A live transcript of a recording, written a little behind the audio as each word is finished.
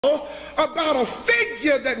about a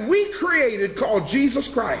figure that we created called Jesus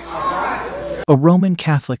Christ. A Roman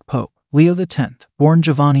Catholic Pope, Leo X, born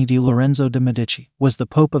Giovanni di Lorenzo de' Medici, was the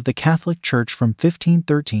Pope of the Catholic Church from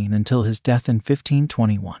 1513 until his death in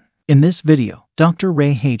 1521. In this video, Dr.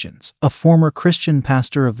 Ray Hagins, a former Christian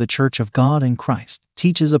pastor of the Church of God in Christ,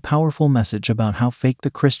 teaches a powerful message about how fake the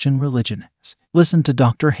Christian religion is. Listen to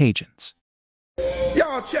Dr. Hagins.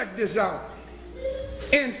 Y'all check this out.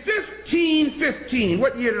 In 1515,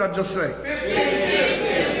 what year did I just say?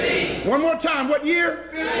 1515. One more time, what year?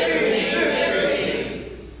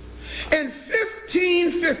 1515. In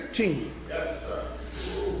 1515, yes, sir.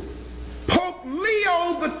 Pope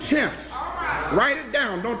Leo X, write it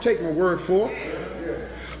down, don't take my word for it.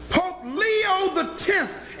 Pope Leo X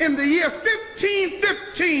in the year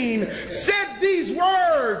 1515 said these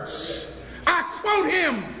words, I quote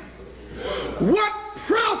him, "What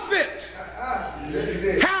profit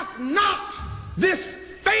hath not this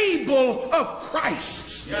fable of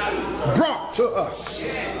Christ brought to us?"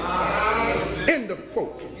 End of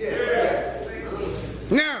quote.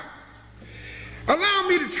 Now, allow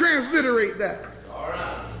me to transliterate that.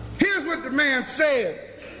 Here's what the man said.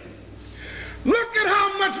 Look at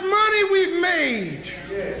how much money we've made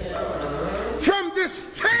from this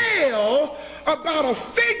tale about a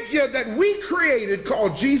figure that we created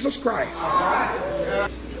called Jesus Christ.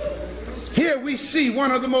 Here we see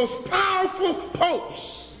one of the most powerful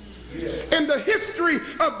popes in the history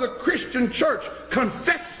of the Christian church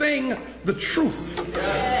confessing the truth.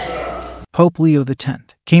 Pope Leo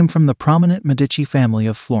X came from the prominent Medici family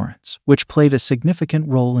of Florence, which played a significant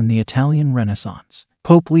role in the Italian Renaissance.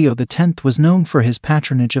 Pope Leo X was known for his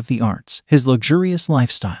patronage of the arts, his luxurious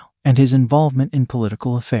lifestyle, and his involvement in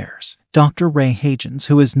political affairs. Dr. Ray Hagins,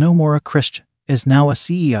 who is no more a Christian, is now a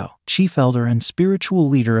CEO, chief elder, and spiritual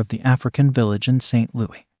leader of the African village in St.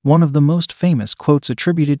 Louis. One of the most famous quotes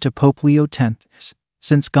attributed to Pope Leo X is,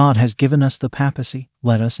 "Since God has given us the papacy,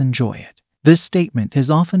 let us enjoy it." This statement is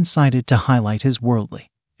often cited to highlight his worldly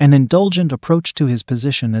and indulgent approach to his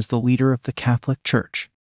position as the leader of the Catholic Church.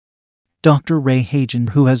 Dr. Ray Hagins,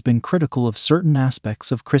 who has been critical of certain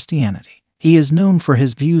aspects of Christianity, he is known for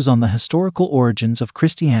his views on the historical origins of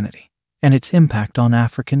Christianity and its impact on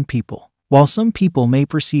African people. While some people may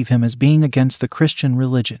perceive him as being against the Christian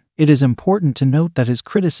religion, it is important to note that his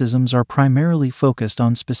criticisms are primarily focused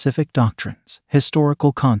on specific doctrines,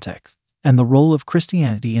 historical context, and the role of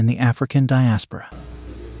Christianity in the African diaspora.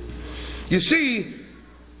 You see,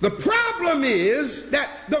 the problem is that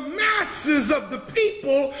the masses of the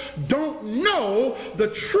people don't know the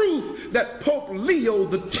truth that Pope Leo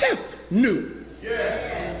X knew.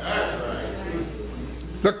 Yeah, that's right.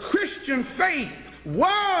 The Christian faith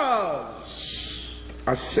was,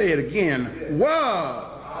 I say it again, was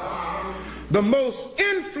the most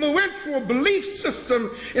influential belief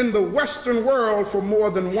system in the Western world for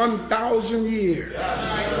more than 1,000 years.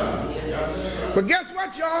 But guess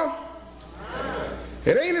what, y'all?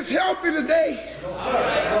 It ain't as healthy today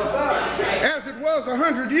as it was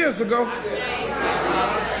 100 years ago.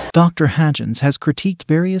 Dr. Hagins has critiqued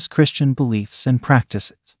various Christian beliefs and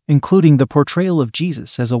practices, including the portrayal of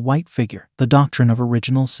Jesus as a white figure, the doctrine of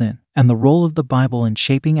original sin, and the role of the Bible in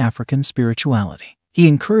shaping African spirituality. He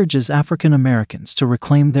encourages African Americans to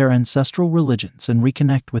reclaim their ancestral religions and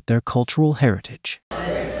reconnect with their cultural heritage.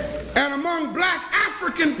 And among black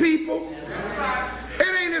African people,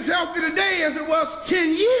 it ain't as healthy today as it was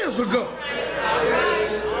 10 years ago.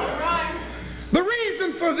 The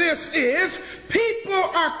reason for this is people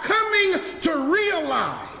are coming to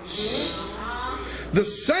realize the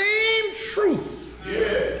same truth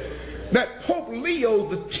that Pope Leo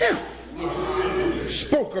X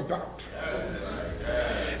spoke about.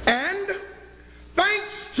 And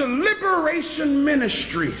thanks to liberation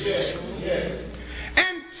ministries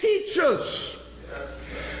and teachers,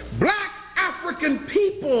 black African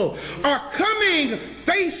people are coming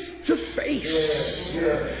face to face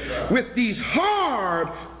with these hard,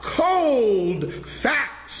 cold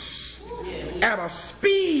facts at a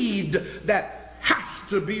speed that has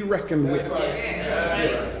to be reckoned with.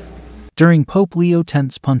 During Pope Leo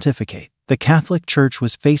X's pontificate, the Catholic Church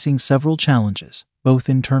was facing several challenges, both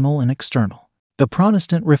internal and external. The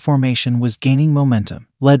Protestant Reformation was gaining momentum,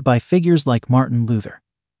 led by figures like Martin Luther,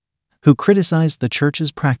 who criticized the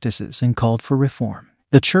Church's practices and called for reform.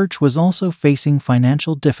 The Church was also facing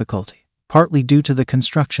financial difficulty, partly due to the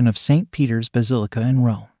construction of St. Peter's Basilica in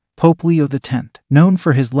Rome. Pope Leo X, known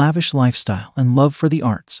for his lavish lifestyle and love for the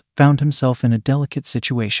arts, found himself in a delicate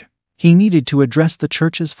situation. He needed to address the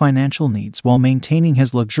Church's financial needs while maintaining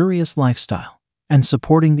his luxurious lifestyle and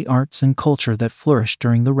supporting the arts and culture that flourished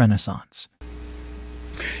during the Renaissance.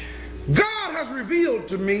 God has revealed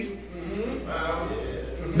to me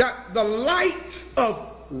that the light of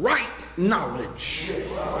right knowledge,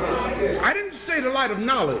 I didn't say the light of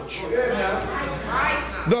knowledge,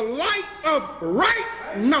 the light of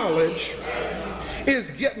right knowledge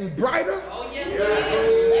is getting brighter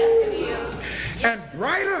and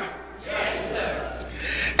brighter.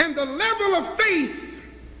 And the level of faith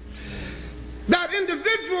that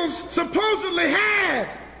individuals supposedly had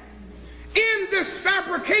in this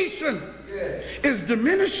fabrication is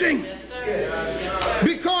diminishing,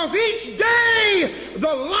 because each day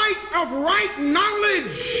the light of right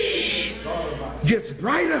knowledge gets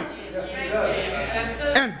brighter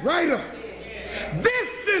and brighter.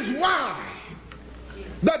 This is why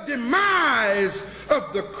the demise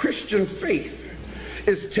of the Christian faith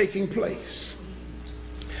is taking place.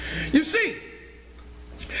 You see,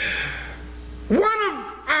 one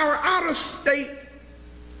of our out-of-state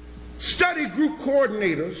study group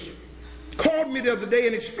coordinators called me the other day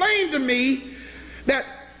and explained to me that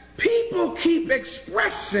people keep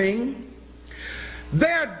expressing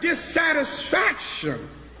their dissatisfaction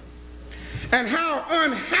and how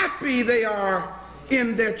unhappy they are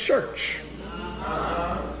in their church.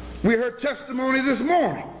 We heard testimony this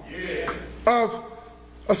morning of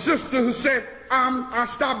a sister who said, I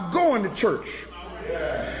stopped going to church.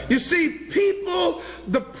 You see, people,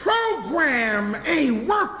 the program ain't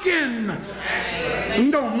working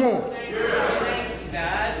no more.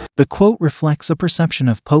 The quote reflects a perception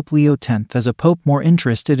of Pope Leo X as a pope more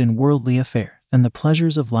interested in worldly affairs and the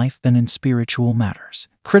pleasures of life than in spiritual matters.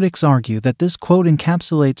 Critics argue that this quote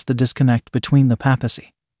encapsulates the disconnect between the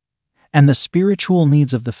papacy and the spiritual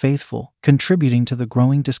needs of the faithful, contributing to the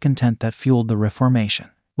growing discontent that fueled the Reformation.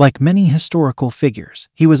 Like many historical figures,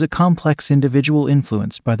 he was a complex individual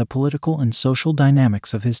influenced by the political and social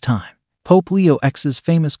dynamics of his time. Pope Leo X's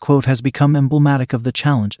famous quote has become emblematic of the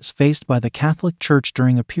challenges faced by the Catholic Church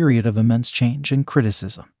during a period of immense change and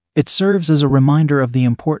criticism. It serves as a reminder of the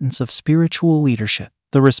importance of spiritual leadership,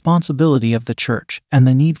 the responsibility of the Church, and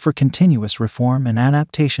the need for continuous reform and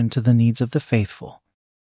adaptation to the needs of the faithful.